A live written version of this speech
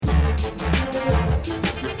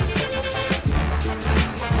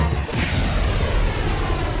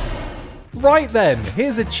Right then,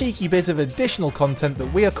 here's a cheeky bit of additional content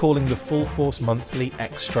that we are calling the Full Force Monthly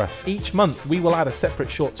Extra. Each month we will add a separate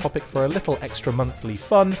short topic for a little extra monthly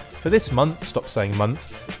fun. For this month, stop saying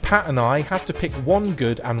month, Pat and I have to pick one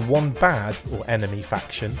good and one bad, or enemy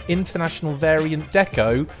faction, international variant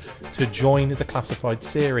deco to join the classified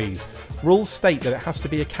series. Rules state that it has to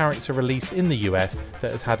be a character released in the US that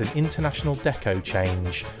has had an international deco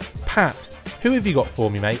change. Pat, who have you got for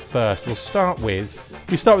me, mate? First, we start with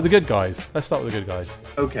the good guys. Let's start with the good guys.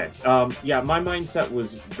 Okay. Yeah, my mindset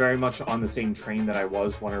was very much on the same train that I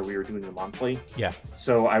was when we were doing the monthly. Yeah.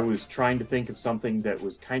 So I was trying to think of something that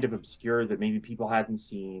was kind of obscure that maybe people hadn't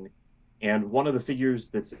seen. And one of the figures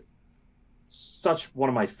that's such one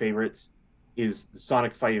of my favorites is the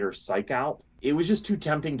Sonic Fighter Psych Out. It was just too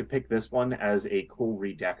tempting to pick this one as a cool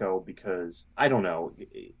redeco because, I don't know,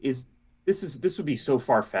 this would be so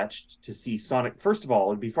far-fetched to see Sonic. First of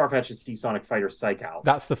all, it'd be far-fetched to see Sonic Fighter Psych Out.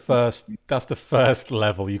 That's the first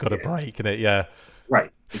level you got to break in it, yeah.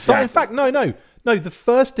 Right. Exactly. So in fact, no. The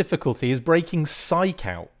first difficulty is breaking Psych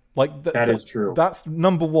Out. Like that is true. That's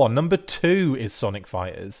number one. Number two is Sonic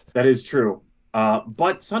Fighters. That is true.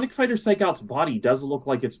 But Sonic Fighter Psych Out's body does look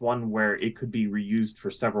like it's one where it could be reused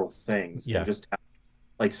for several things and just have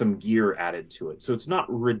like some gear added to it. So it's not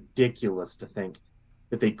ridiculous to think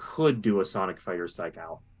that they could do a Sonic Fighter Psych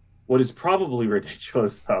Out. What is probably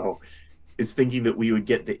ridiculous, though, is thinking that we would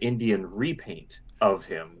get the Indian repaint of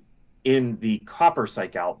him in the Copper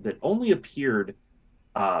Psych Out that only appeared,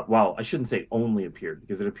 well, I shouldn't say only appeared,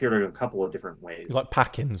 because it appeared in a couple of different ways. Like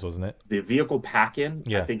pack-ins, wasn't it? The vehicle pack-in,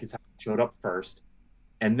 I think, is how it showed up first.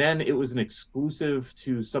 And then it was an exclusive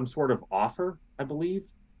to some sort of offer, I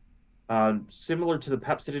believe. Similar to the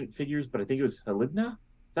Pepsodent figures, but I think it was Halibna.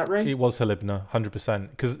 Is that right? It was Halibna,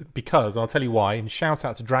 100%. Because, and I'll tell you why, and shout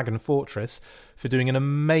out to Dragon Fortress for doing an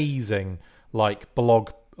amazing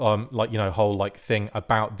blog, whole thing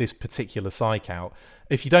about this particular Psych Out.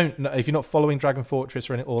 If you're not following Dragon Fortress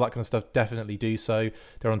or all that kind of stuff, definitely do so.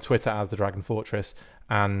 They're on Twitter as the Dragon Fortress,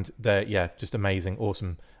 and they're just amazing,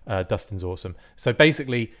 awesome. Dustin's awesome. So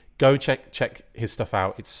basically, go check his stuff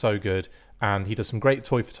out. It's so good. And he does some great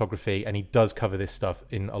toy photography, and he does cover this stuff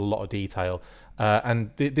in a lot of detail. And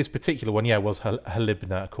this particular one, was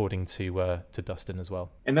Halibna, according to Dustin as well.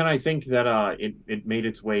 And then I think that it made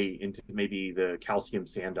its way into maybe the Calcium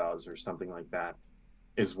Sandoz or something like that,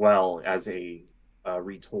 as well as a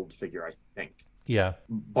retold figure, I think. Yeah.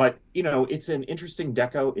 But, it's an interesting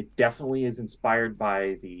deco. It definitely is inspired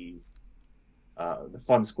by the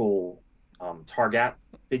Fun School Targat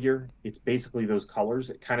figure. It's basically those colors.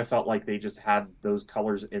 It kind of felt like they just had those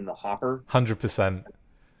colors in the hopper. 100%.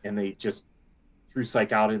 And they just threw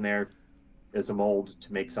Psych Out in there as a mold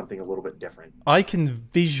to make something a little bit different. I can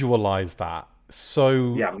visualize that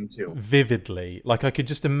so me too. Vividly. Like, I could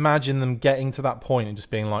just imagine them getting to that point and just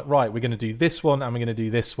being like, right, we're going to do this one and we're going to do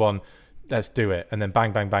this one. Let's do it. And then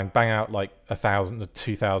bang, bang, bang, bang out like 1,000 or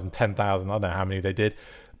 2,000, 10,000. I don't know how many they did.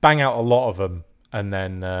 Bang out a lot of them. And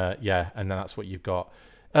then, and then that's what you've got.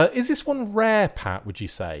 Is this one rare, Pat, would you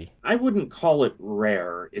say? I wouldn't call it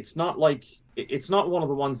rare. It's not one of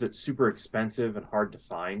the ones that's super expensive and hard to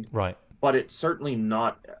find. Right. But it's certainly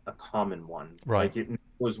not a common one. Right. Like, it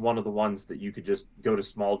was one of the ones that you could just go to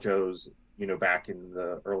Small Joe's, back in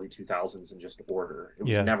the early 2000s and just order. It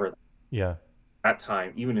was never that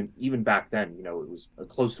time. Even back then, it was a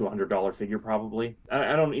close to $100 figure probably.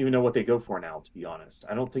 I don't even know what they go for now, to be honest.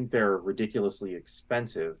 I don't think they're ridiculously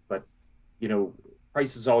expensive, but,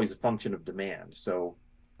 price is always a function of demand. So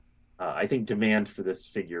I think demand for this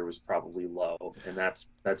figure was probably low, and that's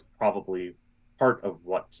probably part of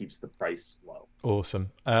what keeps the price low.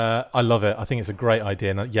 Awesome. I love it. I think it's a great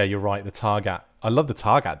idea. And you're right. The Targat. I love the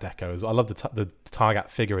Targat deco as well. I love the Targat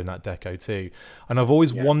figure in that deco too. And I've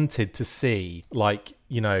always wanted to see,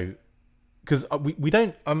 because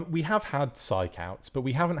we have had Psych Outs, but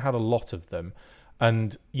we haven't had a lot of them.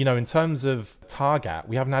 And, in terms of Targat,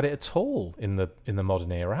 we haven't had it at all in the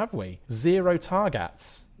modern era, have we? 0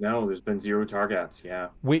 Targats. No, there's been 0 Targats, yeah.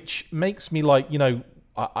 Which makes me I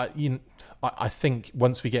think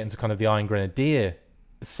once we get into kind of the Iron Grenadier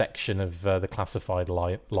section of the classified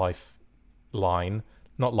life line,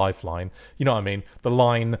 not lifeline, you know what I mean? The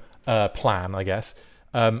line plan, I guess.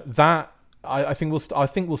 That I think we'll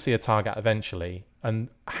see a Targat eventually. And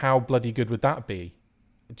how bloody good would that be?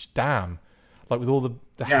 Damn. Like with all the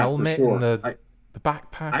helmet and the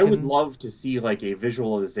backpack. I would love to see like a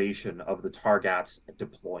visualization of the Targats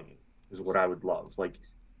deploying is what I would love. Like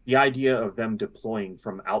the idea of them deploying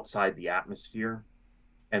from outside the atmosphere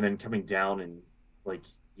and then coming down and like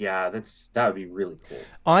Yeah, that would be really cool.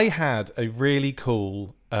 I had a really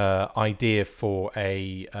cool idea for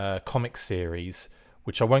a comic series,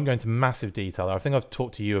 which I won't go into massive detail. I think I've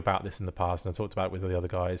talked to you about this in the past, and I talked about it with the other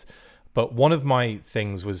guys. But one of my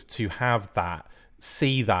things was to have that,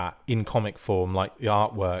 see that in comic form, like the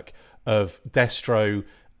artwork of Destro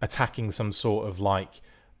attacking some sort of like,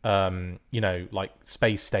 like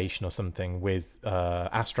space station or something with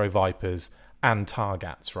Astro Vipers and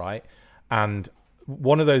Targats, right? And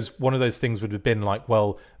one of those things would have been like,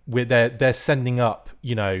 well, they're sending up,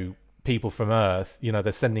 people from Earth,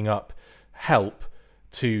 they're sending up help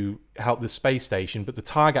to help the space station, but the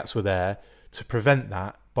Targats were there to prevent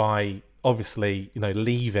that by obviously,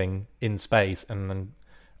 leaving in space and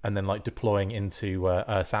then like deploying into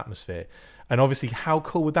Earth's atmosphere. And obviously, how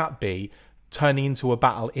cool would that be? Turning into a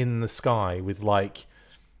battle in the sky with like,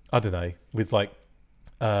 I don't know, with like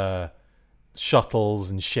uh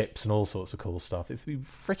shuttles and ships and all sorts of cool stuff. It'd be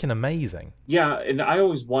freaking amazing. Yeah, and I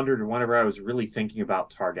always wondered whenever I was really thinking about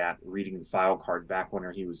Targat, reading the file card back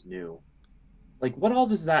when he was new, like what all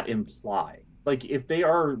does that imply? Like if they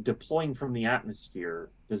are deploying from the atmosphere,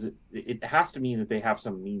 does it has to mean that they have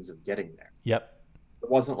some means of getting there. Yep. It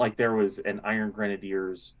wasn't like there was an Iron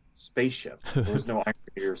Grenadiers spaceship. There was no Iron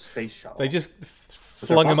Grenadiers space They shuttle. just But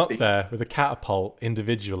there flung them must up be. there with a catapult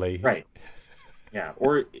individually. Right. Yeah.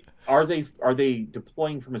 Or are they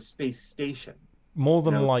deploying from a space station? More You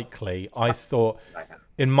than know, likely, I thought I have.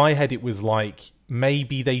 in my head it was like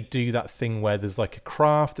maybe they do that thing where there's like a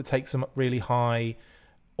craft that takes them up really high,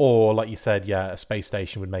 or like you said, yeah, a space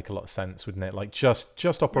station would make a lot of sense, wouldn't it? Like just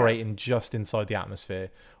Yeah. operating just inside the atmosphere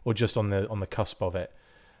or just on the cusp of it,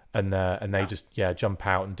 and they Yeah. just jump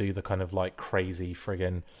out and do the kind of like crazy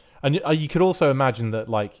friggin'. And you could also imagine that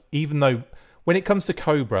like even though when it comes to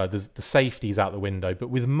Cobra, there's the safety's out the window, but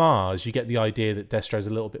with Mars, you get the idea that Destro's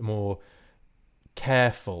a little bit more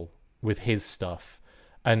careful with his stuff,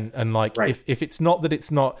 and like Right. if it's not that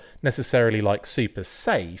it's not necessarily like super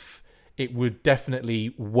safe, it would definitely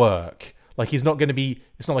work. Like he's not going to be.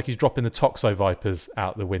 It's not like he's dropping the Toxo Vipers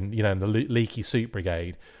out the wind, in the leaky suit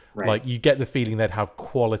brigade. Right. Like you get the feeling they'd have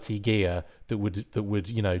quality gear that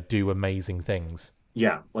would do amazing things.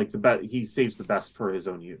 Yeah. Like the best, he saves the best for his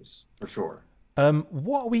own use, for sure.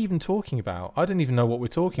 What are we even talking about? I don't even know what we're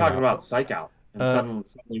talking Talking about. about Psych Out, and Uh,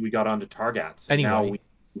 suddenly we got onto Targats, and now anyway, we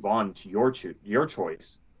move on to your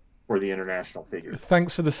choice for the international figure.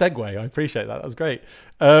 thanks for the segue. I appreciate that. That was great.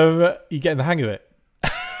 You getting the hang of it?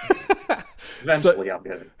 So, Eventually, I'll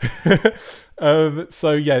get it.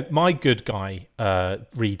 so yeah, my good guy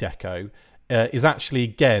redeco is actually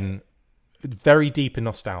again very deep in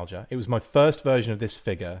nostalgia. It was my first version of this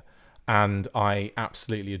figure, and I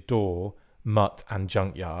absolutely adore Mutt and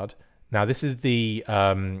Junkyard. Now this is the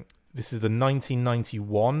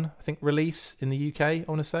 1991 I think release in the UK. I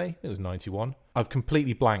want to say it was 91. I've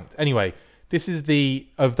completely blanked. Anyway, this is the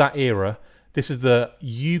of that era. This is the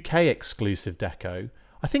UK exclusive deco.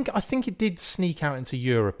 I think it did sneak out into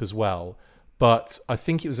Europe as well, but I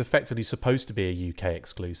think it was effectively supposed to be a UK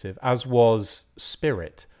exclusive, as was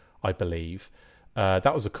Spirit, I believe.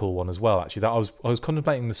 That was a cool one as well, actually. That I was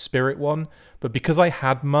contemplating the Spirit one, but because I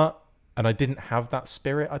had Mutt and I didn't have that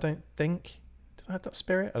Spirit, I don't think. Did I have that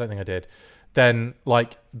Spirit? I don't think I did. Then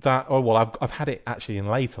like that. Oh well, I've had it actually in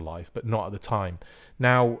later life, but not at the time.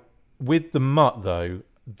 Now with the Mutt though,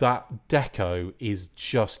 that deco is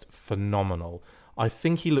just phenomenal. I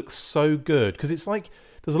think he looks so good because it's like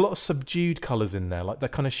there's a lot of subdued colors in there. Like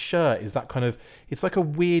that kind of shirt is that kind of it's like a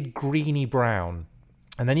weird greeny brown,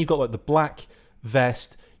 and then you've got like the black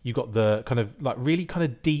vest. You've got the kind of like really kind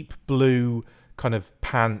of deep blue kind of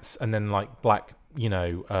pants, and then like black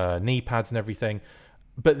knee pads and everything.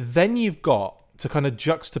 But then you've got to kind of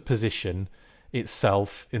juxtaposition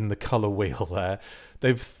itself in the color wheel there.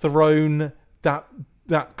 They've thrown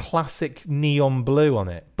that classic neon blue on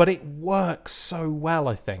it, but it works so well,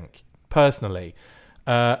 I think, personally.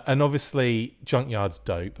 And obviously, Junkyard's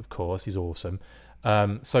dope, of course, he's awesome.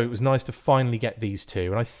 So it was nice to finally get these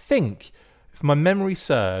two. And I think, if my memory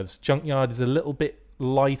serves, Junkyard is a little bit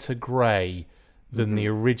lighter grey than the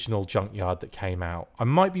Mm-hmm. original Junkyard that came out. I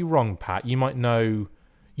might be wrong, Pat. You might know.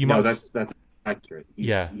 You No, might. that's accurate. He's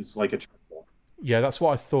Yeah, he's like a charcoal. yeah, that's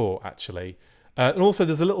what I thought actually. And also,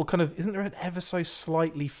 there's a little kind of isn't there an ever so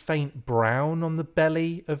slightly faint brown on the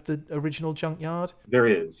belly of the original Junkyard? There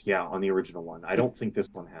is, yeah, on the original one. I don't think this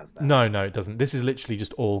one has that. No, no, it doesn't. This is literally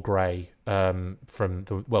just all grey from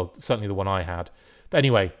the certainly the one I had. But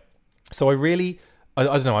anyway, so I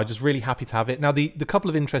don't know. I'm just really happy to have it. Now, the couple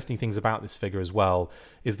of interesting things about this figure as well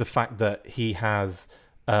is the fact that he has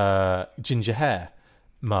ginger hair.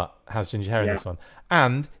 Mutt has ginger hair in Yeah, this one,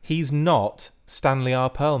 and he's not Stanley R.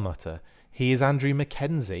 Perlmutter. He is Andrew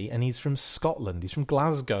Mackenzie, and he's from Scotland. He's from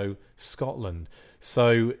Glasgow, Scotland.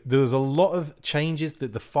 So there's a lot of changes.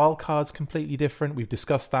 That the file card's completely different. We've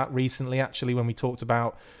discussed that recently, actually, when we talked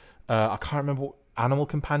about I can't remember what Animal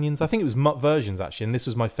Companions. I think it was Mutt versions, actually, and this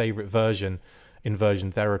was my favourite version in Version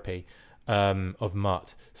Therapy of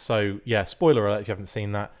Mutt. So yeah, spoiler alert if you haven't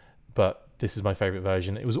seen that, but this is my favourite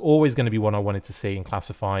version. It was always going to be one I wanted to see in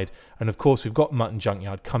Classified, and of course we've got Mutt and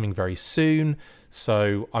Junkyard coming very soon.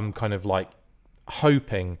 So I'm kind of like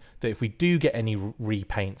hoping that if we do get any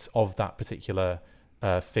repaints of that particular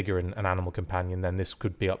figure and an Animal Companion, then this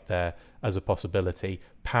could be up there as a possibility.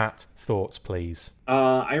 Pat, thoughts, please?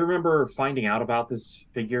 I remember finding out about this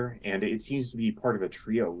figure, and it seems to be part of a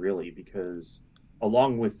trio, really, because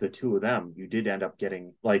along with the two of them, you did end up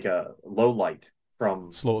getting like a low light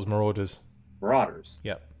from Slaughter's Marauders.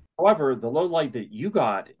 Yeah. However, the low light that you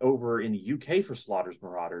got over in the UK for Slaughter's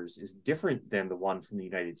Marauders is different than the one from the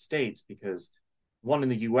United States, because one in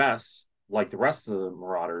the US, like the rest of the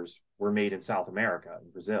Marauders, were made in South America,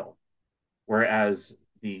 in Brazil. Whereas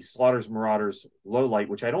the Slaughter's Marauders low light,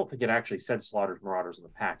 which I don't think it actually said Slaughter's Marauders in the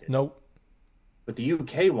package. Nope. But the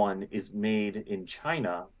UK one is made in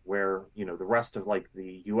China, where, you know, the rest of like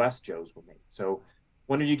the US Joes were made. So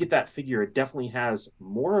when you get that figure, it definitely has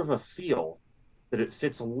more of a feel that it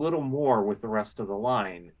fits a little more with the rest of the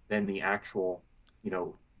line than the actual, you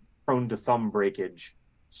know, prone to thumb breakage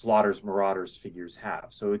Slaughter's Marauders figures have.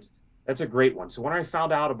 So that's a great one. So when I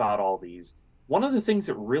found out about all these, one of the things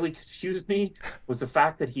that really confused me was the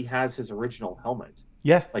fact that he has his original helmet.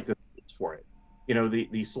 Yeah. Like the for it. You know,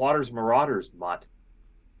 the Slaughter's Marauders Mutt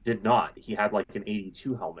did not. He had like an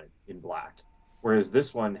 82 helmet in black, whereas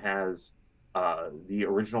this one has the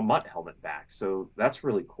original Mutt helmet back. So that's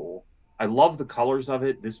really cool. I love the colors of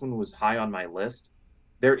it. This one was high on my list.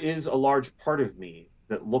 There is a large part of me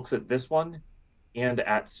that looks at this one and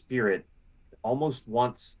at Spirit almost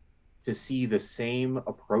wants to see the same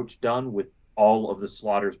approach done with all of the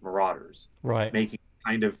Slaughter's Marauders. Right. Making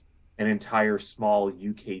kind of an entire small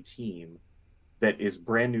UK team that is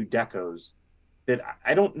brand new decos that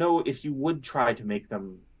I don't know if you would try to make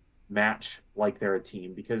them match like they're a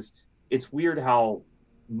team, because it's weird how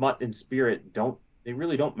Mutt and Spirit they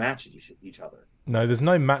really don't match each other. No, there's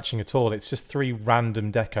no matching at all. It's just 3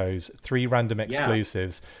 random decos, 3 random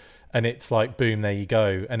exclusives, and it's like, boom, there you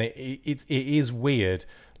go. And it is weird.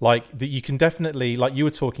 Like that, you can definitely, like you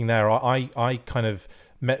were talking there. I kind of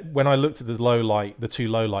met when I looked at the 2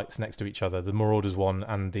 low lights next to each other, the Marauders one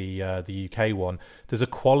and the UK one. There's a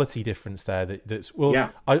quality difference there that's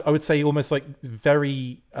I would say almost like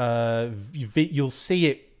very you'll see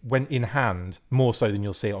it when in hand more so than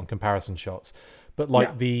you'll see it on comparison shots. But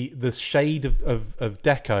like the shade of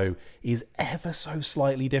deco is ever so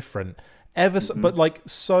slightly different, but like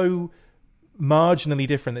so marginally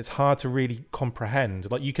different. It's hard to really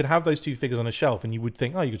comprehend. Like you could have those 2 figures on a shelf and you would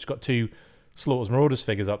think, oh, you just got 2 Slaughter's Marauders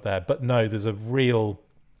figures up there. But no, there's a real,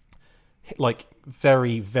 like,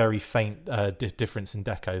 very, very faint difference in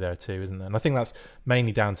deco there too, isn't there? And I think that's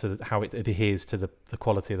mainly down to how it adheres to the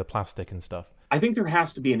quality of the plastic and stuff. I think there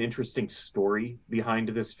has to be an interesting story behind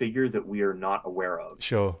this figure that we are not aware of.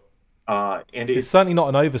 Sure. And it's certainly not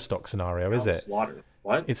an overstock scenario, is it? Slaughter.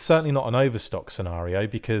 What? It's certainly not an overstock scenario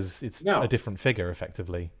because it's a different figure,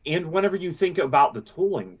 effectively. And whenever you think about the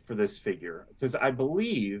tooling for this figure, because I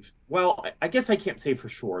believe, well, I guess I can't say for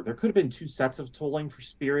sure. There could have been 2 sets of tooling for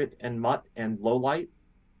Spirit and Mutt and Lowlight.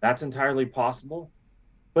 That's entirely possible.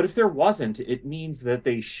 But if there wasn't, it means that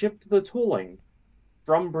they shipped the tooling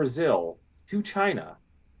from Brazil to China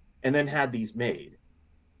and then had these made,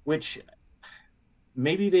 which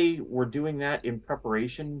maybe they were doing that in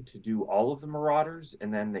preparation to do all of the Marauders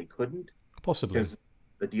and then they couldn't. Possibly. Because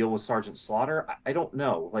the deal with Sergeant Slaughter. I don't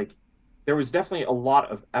know. Like, there was definitely a lot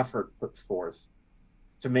of effort put forth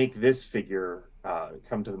to make this figure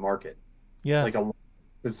come to the market. Yeah. Like,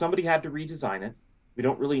 because somebody had to redesign it. We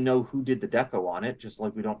don't really know who did the deco on it, just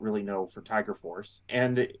like we don't really know for Tiger Force.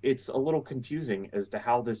 And it's a little confusing as to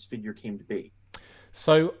how this figure came to be.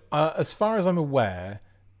 So, as far as I'm aware,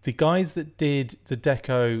 the guys that did the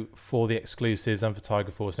deco for the exclusives and for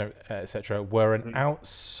Tiger Force, etc., were an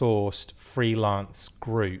outsourced freelance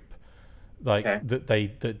group. Like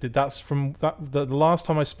that's from that. The last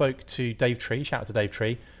time I spoke to Dave Tree, shout out to Dave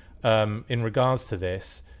Tree, in regards to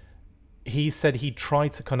this, he said he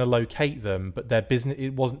tried to kind of locate them, but their business,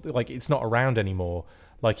 it wasn't like, it's not around anymore.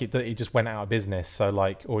 Like it just went out of business. So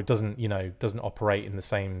like, or it doesn't operate in the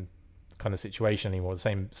same kind of situation anymore.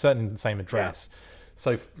 Certainly the same address. Yeah.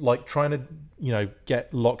 So like trying to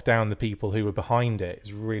get locked down the people who were behind it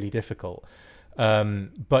is really difficult.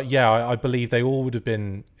 But yeah, I believe they all would have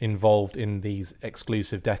been involved in these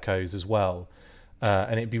exclusive decos as well.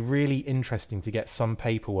 And it'd be really interesting to get some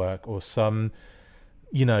paperwork or some,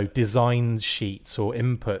 design sheets or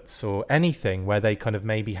inputs or anything where they kind of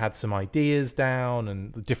maybe had some ideas down,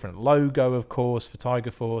 and the different logo, of course, for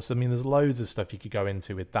Tiger Force. I mean, there's loads of stuff you could go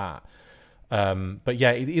into with that. But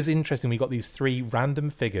yeah, it is interesting. We got these 3 random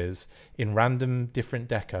figures in random different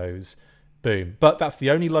decos. Boom. But that's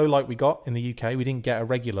the only low light we got in the UK. We didn't get a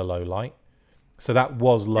regular low light. So that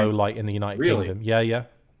was low light in the United Really? Kingdom. Yeah, yeah.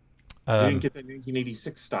 You didn't get the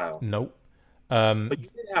 1986 style. Nope. But you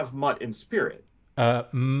did have Mutt and Spirit.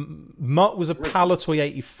 Mutt was a Palatoy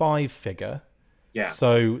 85 figure. Yeah.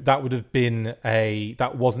 So that would have been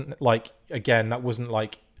that wasn't like, again, that wasn't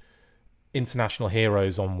like International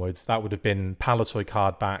Heroes onwards. That would have been Palatoy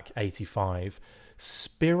card back 85.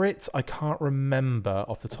 Spirit, I can't remember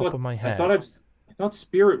off the top of my head. I thought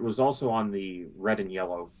Spirit was also on the red and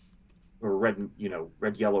yellow, or red,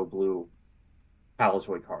 yellow, blue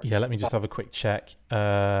Palatoy cards. Yeah, let me just have a quick check.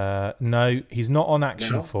 No, he's not on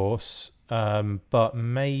Action No? Force. But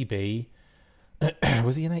maybe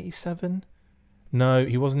was he in 87? No,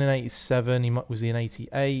 he wasn't in 87. Was he in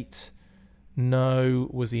 88? No,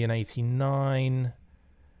 was he in 89?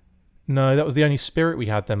 No, that was the only Spirit we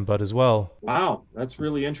had then, bud, as well. Wow, that's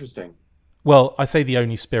really interesting. Well, I say the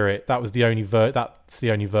only Spirit. That was the only that's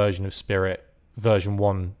the only version of Spirit, version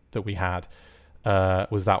 1 that we had.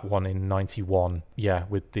 Was that one in 91? Yeah,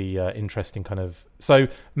 with the interesting kind of. So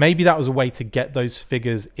maybe that was a way to get those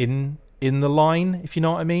figures in the line, if you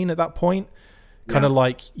know what I mean, at that point. Kind of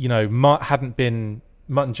like, Mutt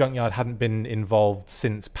and Junkyard hadn't been involved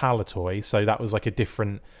since Palatoy, so that was like a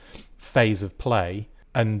different phase of play.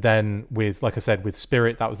 And then with, like I said, with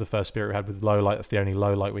Spirit, that was the first Spirit we had. With Low Light, that's the only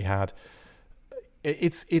Low Light we had.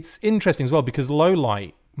 It's interesting as well, because Low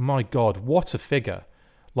Light, my God, what a figure.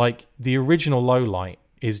 Like, the original Low Light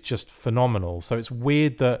is just phenomenal. So it's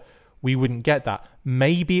weird that we wouldn't get that.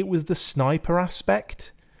 Maybe it was the sniper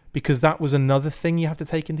aspect, because that was another thing you have to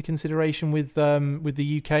take into consideration with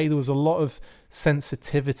the UK. There was a lot of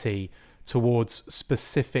sensitivity towards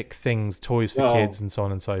specific things, toys for kids and so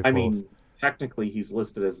on and so forth. I mean, technically he's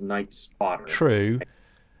listed as Night Spotter. True.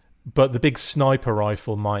 But the big sniper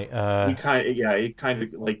rifle might it kind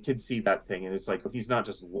of like kids see that thing and it's like, well, he's not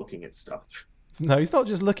just looking at stuff. No, he's not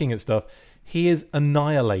just looking at stuff. He is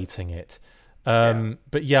annihilating it.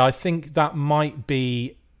 But yeah, I think that might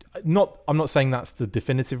be I'm not saying that's the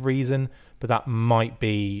definitive reason, but that might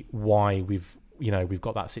be why we've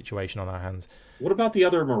got that situation on our hands. What about the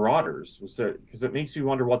other Marauders? Because it makes me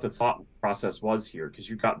wonder what the thought process was here. Because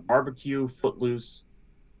you've got Barbecue, Footloose,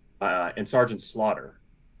 and Sergeant Slaughter.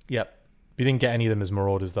 Yep. We didn't get any of them as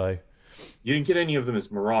Marauders, though. You didn't get any of them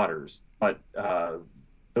as Marauders, but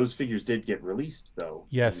those figures did get released, though.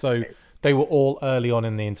 Yeah, so they were all early on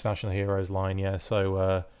in the International Heroes line, yeah.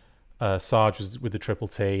 So Sarge was with the Triple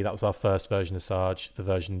T. That was our first version of Sarge, the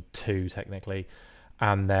version 2, technically.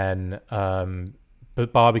 And then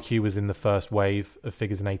but Barbecue was in the first wave of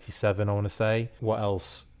figures in 87, I want to say. What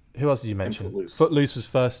else? Who else did you mention? Footloose was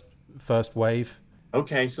first wave.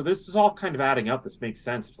 Okay, so this is all kind of adding up. This makes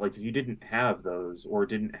sense. Like, if you didn't have those, or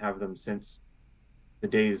didn't have them since the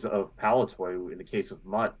days of Palatoy, in the case of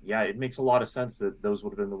Mutt, yeah, it makes a lot of sense that those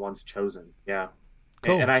would have been the ones chosen. Yeah.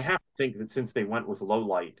 Cool. And I have to think that since they went with Low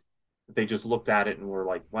Light, they just looked at it and were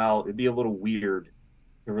like, well, it'd be a little weird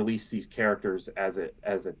to release these characters as a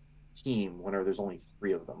team when there's only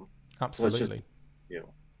 3 of them. Absolutely.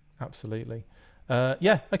 So absolutely.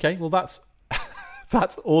 Yeah, okay. Well, that's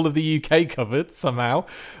that's all of the UK covered somehow.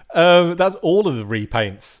 That's all of the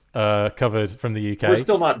repaints covered from the UK. We're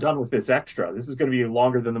still not done with this extra. This is going to be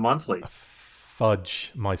longer than the monthly.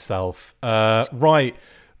 Fudge myself. Right.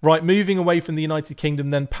 Moving away from the United Kingdom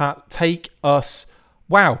then, Pat, take us.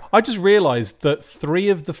 Wow, I just realised that 3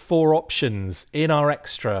 of the 4 options in our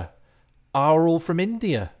extra are all from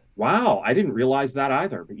India. Wow, I didn't realize that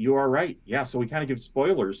either, but you are right. Yeah, so we kind of give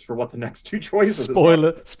spoilers for what the next 2 choices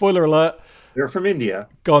are. Spoiler alert. They're from India.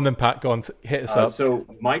 Go on then, Pat. Go on, hit us up. So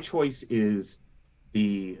my choice is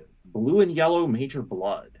the blue and yellow Major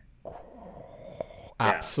Blood.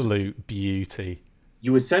 Absolute beauty.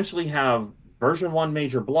 You essentially have version 1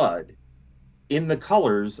 Major Blood in the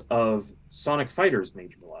colors of Sonic Fighters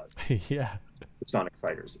Major Blood. Yeah. Sonic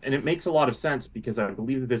Fighters. And it makes a lot of sense because I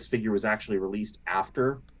believe that this figure was actually released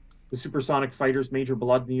after the Supersonic Fighters Major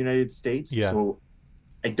Blood in the United States. Yeah. So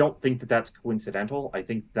I don't think that that's coincidental. I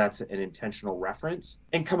think that's an intentional reference.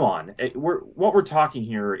 And come on, what we're talking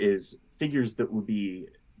here is figures that would be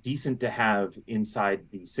decent to have inside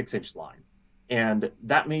the 6-inch line. And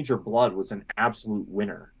that Major Blood was an absolute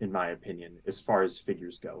winner, in my opinion, as far as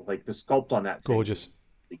figures go. Like the sculpt on that thing is Gorgeous.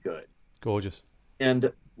 really good. Gorgeous.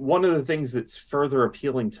 And one of the things that's further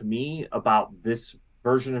appealing to me about this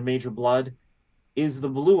version of Major Blood is the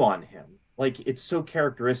blue on him. Like it's so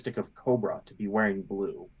characteristic of Cobra to be wearing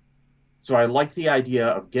blue. So I like the idea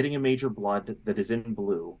of getting a Major Blood that is in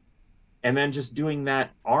blue and then just doing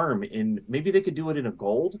that arm in, maybe they could do it in a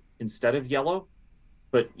gold instead of yellow,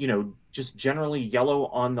 but just generally yellow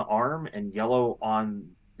on the arm and yellow on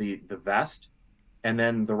the vest, and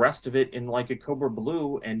then the rest of it in like a Cobra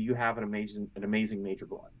blue, and you have an amazing Major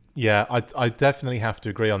Blood. Yeah, I definitely have to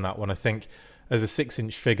agree on that one. I think as a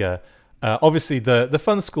 6-inch figure, obviously the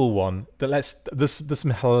Fun School one, there's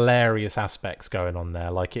some hilarious aspects going on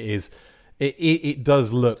there. Like it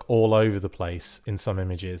does look all over the place in some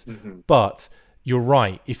images, but you're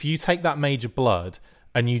right. If you take that Major Blood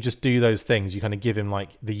and you just do those things, you kind of give him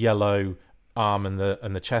like the yellow arm and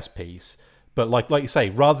the chest piece. But like you say,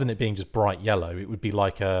 rather than it being just bright yellow, it would be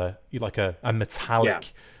like a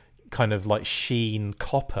metallic kind of like sheen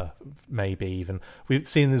copper, maybe even. We've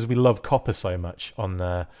seen as we love copper so much on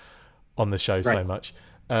the show so much.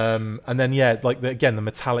 And then the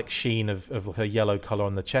metallic sheen of like a yellow color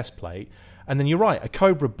on the chest plate. And then you're right, a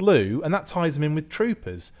Cobra blue, and that ties them in with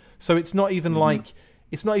Troopers. So it's not even like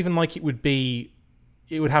it would be.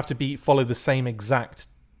 It would have to be follow the same exact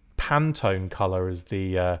Pantone color as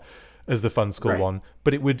the Fun School one,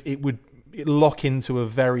 but it would lock into a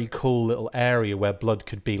very cool little area where Blood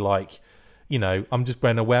could be like, I'm just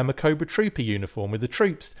going to wear my Cobra Trooper uniform with the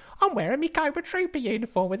troops. I'm wearing my Cobra Trooper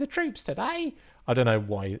uniform with the troops today. I don't know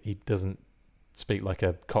why he doesn't speak like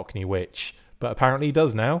a Cockney witch, but apparently he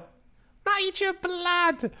does now. Major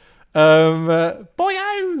Blood,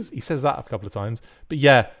 boyos. He says that a couple of times, but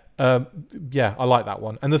yeah. I like that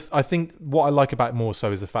one. And I think what I like about it more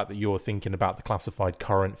so is the fact that you're thinking about the classified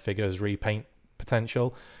current figures repaint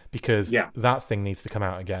potential, because that thing needs to come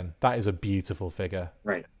out again. That is a beautiful figure.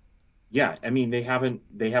 Right. Yeah. I mean, they haven't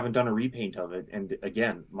done a repaint of it. And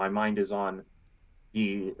again, my mind is on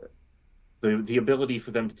the the ability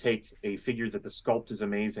for them to take a figure that the sculpt is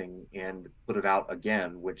amazing and put it out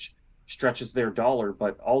again, which stretches their dollar,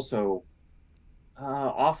 but also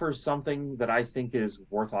offers something that I think is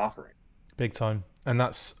worth offering. Big time. And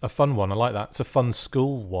that's a fun one. I like that. It's a Fun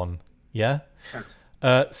School one. Yeah?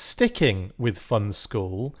 Sticking with Fun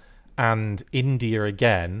School and India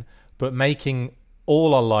again, but making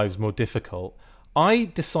all our lives more difficult, I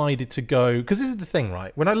decided to go... Because this is the thing,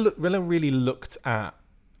 right? When I really looked at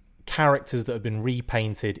characters that have been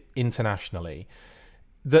repainted internationally,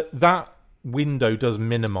 that window does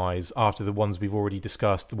minimize after the ones we've already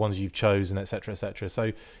discussed, the ones you've chosen, etc., etc.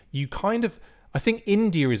 So you kind of, I think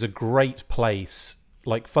India is a great place.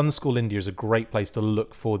 Like Fun School India is a great place to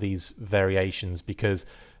look for these variations, because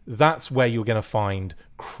that's where you're going to find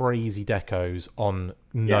crazy decos on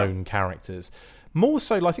known characters. More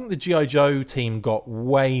so, I think the G.I. Joe team got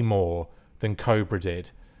way more than Cobra did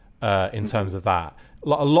in terms of that.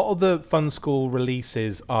 A lot of the Fun School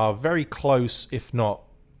releases are very close, if not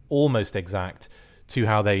almost exact, to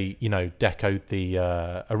how they decoed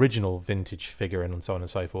the original vintage figure and so on and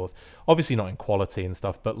so forth. Obviously not in quality and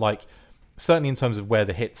stuff, but like certainly in terms of where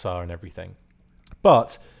the hits are and everything.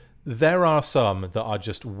 But there are some that are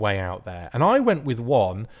just way out there, and I went with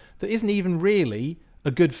one that isn't even really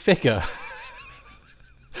a good figure.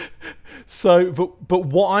 So but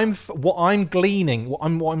what I'm gleaning, what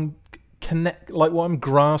I'm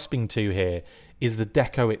grasping to here is the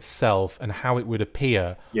deco itself and how it would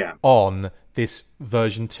appear on this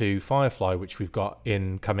version 2 Firefly, which we've got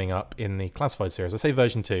coming up in the classified series. I say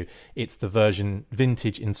version 2, it's the version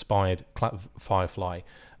vintage inspired Firefly,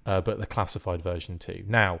 but the classified version 2.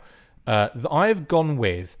 Now, I have gone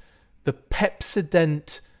with the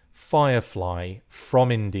Pepsodent Firefly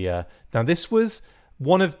from India. Now, this was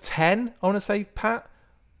one of 10, I want to say, Pat.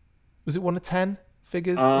 Was it one of 10?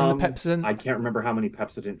 Figures in the Pepsodent? I can't remember how many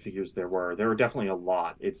Pepsodent figures there were. There were definitely a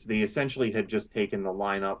lot. They essentially had just taken the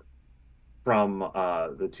lineup from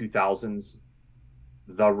the 2000s,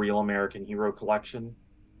 the Real American Hero collection,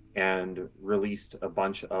 and released a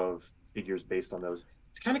bunch of figures based on those.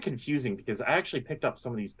 It's kind of confusing because I actually picked up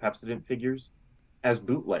some of these Pepsodent figures as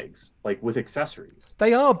bootlegs, like with accessories.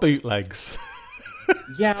 They are bootlegs.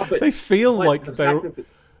 Yeah, but they feel like they're...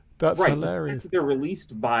 That's hilarious. They're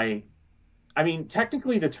released by... I mean,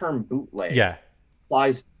 technically, the term bootleg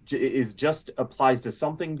applies to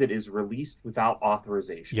something that is released without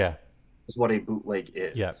authorization. Yeah, is what a bootleg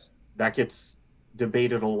is. Yes, that gets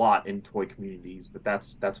debated a lot in toy communities, but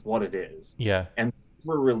that's what it is. Yeah, and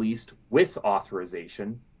were released with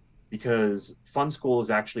authorization because Fun School is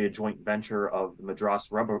actually a joint venture of the Madras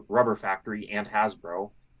Rubber Factory and Hasbro,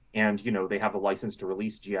 and they have a license to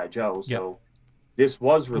release GI Joe. Yep. So this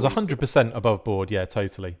was It was released with 100% above board. Yeah,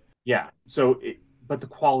 totally. yeah. But the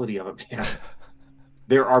quality of it, man,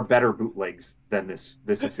 there are better bootlegs than this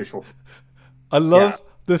official. I Yeah, love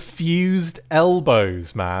the fused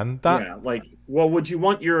elbows, man. That yeah. Like, well, would you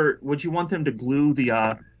want them to glue the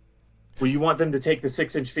well, you want them to take the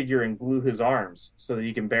 6-inch figure and glue his arms so that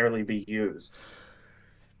he can barely be used.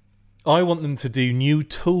 I want them to do new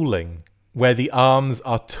tooling where the arms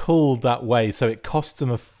are tooled that way, so it costs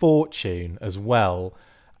them a fortune as well,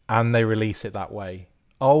 and they release it that way.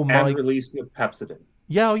 Oh And my, released with Pepsodent.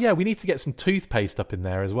 yeah, oh yeah. We need to get some toothpaste up in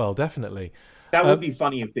there as well, definitely. That would Um, be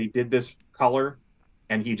funny if they did this color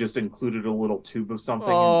and he just included a little tube of something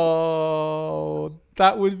and oh,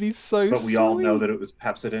 that would be so but we all know sweet. that it was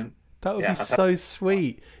Pepsodent. That would be Yeah, so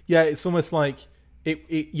sweet. Yeah, it's almost like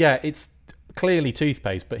yeah, it's clearly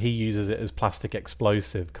toothpaste, but he uses it as plastic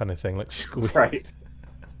explosive kind of thing, like squeeze. right.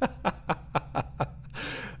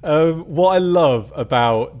 What I love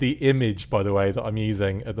about the image, by the way, that I'm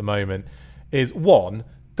using at the moment is one,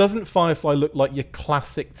 doesn't Firefly look like your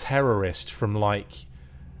classic terrorist from like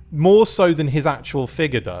more so than his actual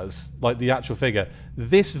figure does, like the actual figure.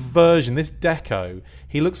 This version, this deco,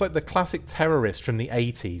 he looks like the classic terrorist from the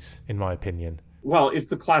 80s, in my opinion. Well, if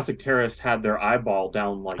the classic terrorist had their eyeball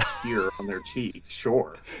down like here on their cheek,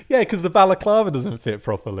 sure. Yeah, because the balaclava doesn't fit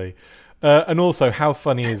properly. And also, how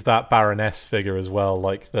funny is that Baroness figure as well?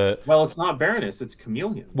 Like the Well, it's not Baroness, it's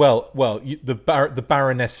Chameleon. the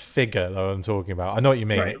Baroness figure that I'm talking about. I know what you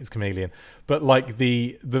mean. Right. It's chameleon, but like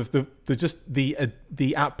the just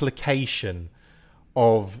the application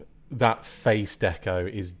of that face deco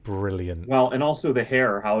is brilliant. Well, and also the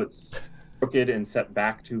hair, how it's crooked and set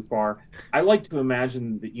back too far. I like to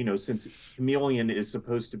imagine that, since Chameleon is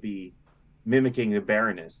supposed to be mimicking the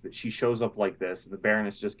Baroness, that she shows up like this and the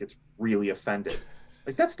Baroness just gets really offended.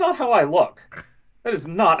 Like, that's not how I look. That is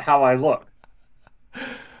not how I look.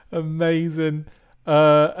 Amazing,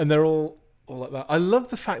 and they're all like that. I love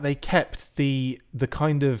the fact they kept the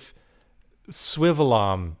kind of swivel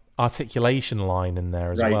arm articulation line in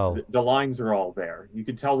there as Right. well. The lines are all there. You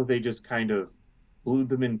could tell that they just kind of glued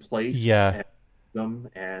them in place Yeah,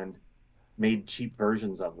 and made cheap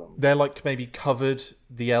versions of them. they're like maybe covered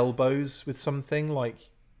the elbows with something, like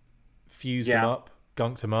fused them Yeah. up,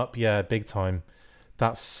 gunked them up. Yeah, big time.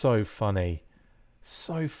 That's so funny.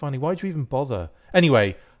 So funny. Why'd you even bother?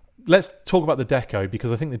 Anyway, let's talk about the deco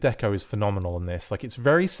because I think the deco is phenomenal in this. Like, it's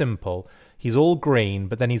very simple. He's all green,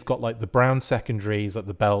 but then he's got like the brown secondaries, like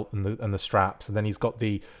the belt and the straps, and then he's got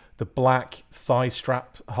the black thigh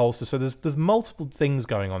strap holster. So there's multiple things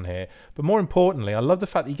going on here. But more importantly, I love the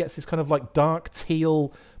fact that he gets this kind of like dark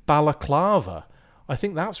teal balaclava. I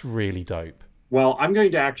think that's really dope. Well, I'm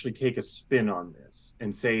going to actually take a spin on this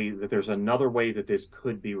and say that there's another way that this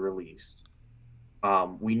could be released.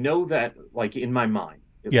 We know that, like in my mind,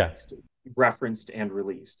 at Yeah. least, referenced and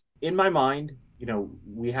released. In my mind,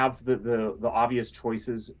 we have the obvious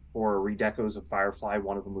choices for redecos of Firefly.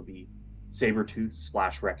 One of them would be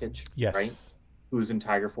Sabretooth / Wreckage, right? Yes. Who's in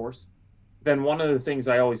Tiger Force. Then one of the things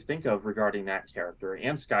I always think of regarding that character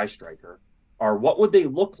and Sky Striker are what would they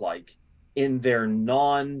look like in their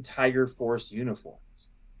non-Tiger Force uniforms?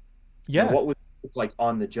 Yeah. What would it look like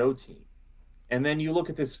on the Joe team? And then you look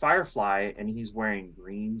at this Firefly and he's wearing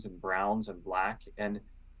greens and browns and black. And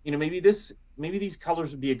maybe these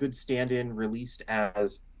colors would be a good stand-in released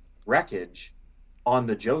as Wreckage on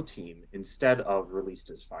the Joe team instead of released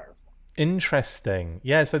as Firefly. Interesting.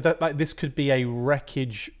 Yeah, so that like this could be a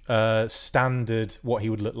wreckage standard what he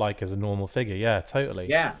would look like as a normal figure. Yeah, totally.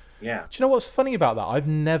 Yeah, yeah. Do you know what's funny about that? I've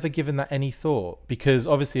never given that any thought because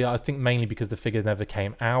obviously I think mainly because the figure never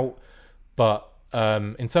came out. But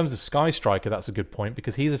in terms of Sky Striker, that's a good point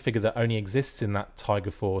because he's a figure that only exists in that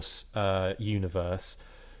Tiger Force universe.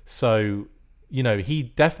 So, he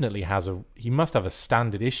definitely he must have a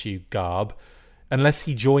standard issue garb unless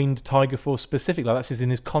he joined Tiger Force specifically. Like that's in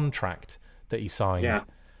his contract that he signed. Yeah.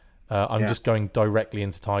 I'm just going directly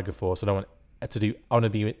into Tiger Force. I don't want to do. I want to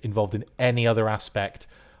be involved in any other aspect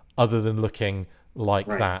other than looking like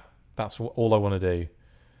that. That's all I want to do.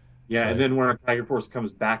 Yeah, and then when Tiger Force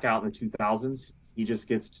comes back out in the 2000s, he just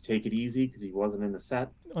gets to take it easy because he wasn't in the set.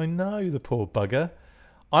 I know, the poor bugger.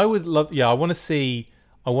 I would love. Yeah, I want to see.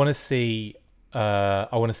 I want to see that.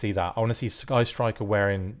 I want to see Sky Striker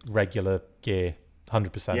wearing regular gear,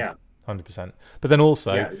 100%. Yeah, 100%. But then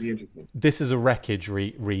also, yeah, it'd be interesting. this is a wreckage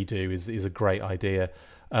redo is a great idea.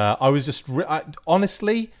 I was just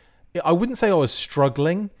honestly, I wouldn't say I was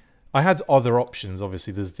struggling. I had other options.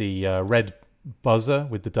 Obviously, there's the red buzzer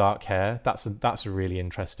with the dark hair. That's a really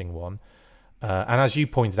interesting one. And as you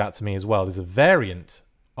pointed out to me as well, there's a variant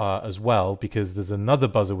as well, because there's another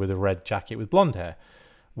buzzer with a red jacket with blonde hair,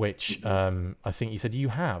 which I think you said you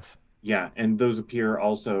have. Yeah, and those appear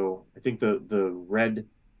also. I think the red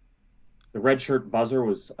shirt buzzer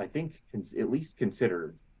was, I think, at least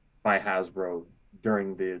considered by Hasbro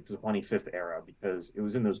during the 25th era, because it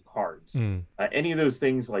was in those cards. Any of those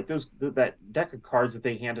things, like that deck of cards that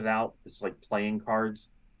they handed out, it's like playing cards.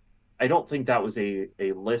 I don't think that was a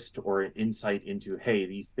list or an insight into, hey,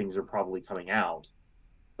 these things are probably coming out.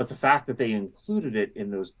 But the fact that they included it in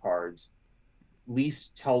those cards at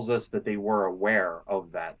least tells us that they were aware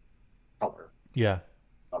of that color. Yeah.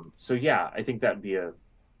 So yeah, I think that'd be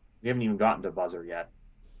we haven't even gotten to buzzer yet,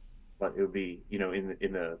 but it would be, in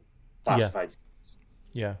the classified series.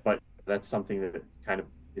 Yeah. But that's something that kind of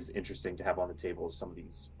is interesting to have on the table, is some of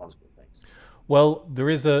these fun school things. Well,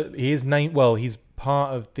 he's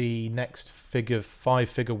part of the next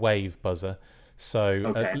 5-figure wave buzzer.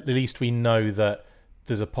 So at least we know that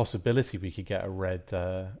there's a possibility we could get a red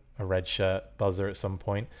shirt buzzer at some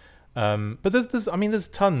point. But there's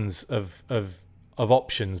tons of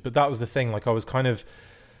options. But that was the thing. Like, I was kind of,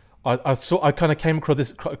 I kind of came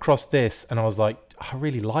across this, and I was like, I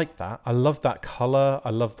really like that. I love that color.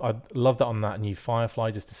 I love that on that new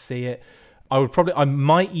Firefly, just to see it. I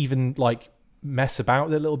might even like mess about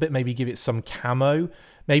with it a little bit, maybe give it some camo,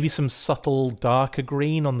 maybe some subtle darker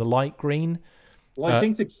green on the light green. Well, I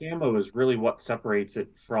think the camo is really what separates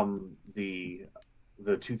it from the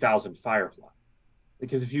 2000 Firefly.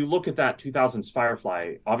 Because if you look at that 2000's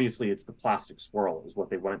Firefly, obviously it's the plastic swirl is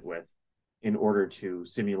what they went with in order to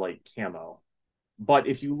simulate camo. But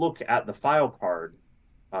if you look at the file card,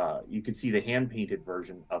 you can see the hand-painted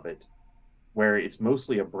version of it, where it's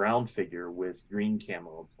mostly a brown figure with green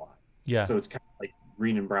camo applied. Yeah. So it's kind of like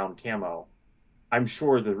green and brown camo. I'm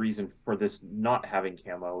sure the reason for this not having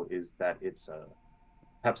camo is that it's a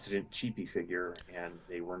Pepsodent cheapy figure, and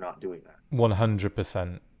they were not doing that.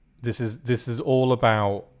 100%. This is all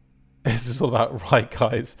about right,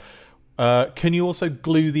 guys. Can you also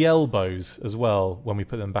glue the elbows as well when we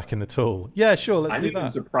put them back in the tool? Yeah, sure. Let's do that. I'm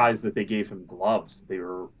surprised that they gave him gloves. They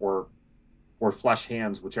were or flesh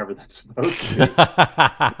hands, whichever that's supposed to be.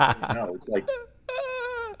 No, it's like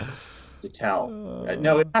to tell.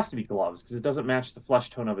 No, it has to be gloves because it doesn't match the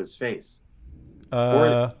flesh tone of his face.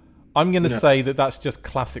 I'm going to say that that's just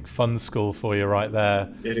classic Fun School for you right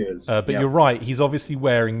there. It is. But You're right. He's obviously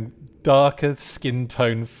wearing darker skin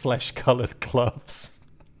tone, flesh-colored gloves.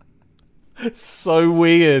 So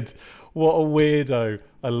weird. What a weirdo.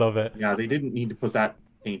 I love it. Yeah, they didn't need to put that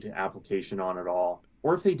paint application on at all.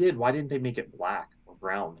 Or if they did, why didn't they make it black or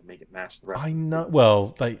brown to make it match the rest? I know.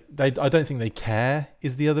 Well, I don't think they care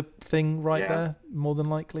is the other thing there, more than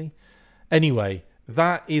likely. Anyway,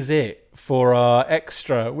 that is it for our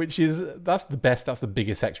extra, that's the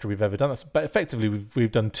biggest extra we've ever done. But effectively,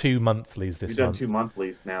 we've done 2 monthlies this month. We've done 2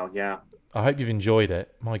 monthlies now, yeah. I hope you've enjoyed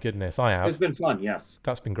it. My goodness, I have. It's been fun, yes.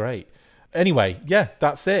 That's been great. Anyway, yeah,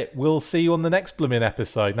 that's it. We'll see you on the next blooming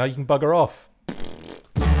episode. Now you can bugger off.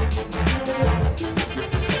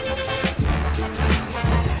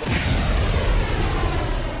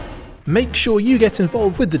 Make sure you get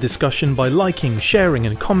involved with the discussion by liking, sharing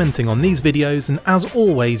and commenting on these videos, and as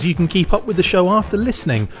always you can keep up with the show after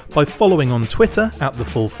listening by following on Twitter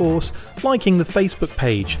 @TheFullForce, liking the Facebook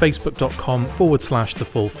page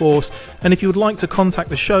facebook.com/TheFullForce, and if you would like to contact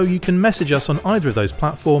the show you can message us on either of those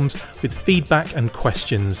platforms with feedback and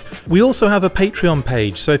questions. We also have a Patreon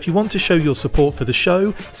page, so if you want to show your support for the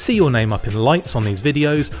show, see your name up in lights on these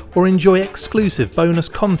videos, or enjoy exclusive bonus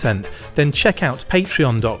content, then check out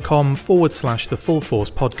patreon.com/TheFullForce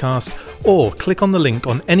podcast, or click on the link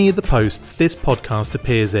on any of the posts this podcast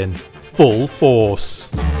appears in. Full Force.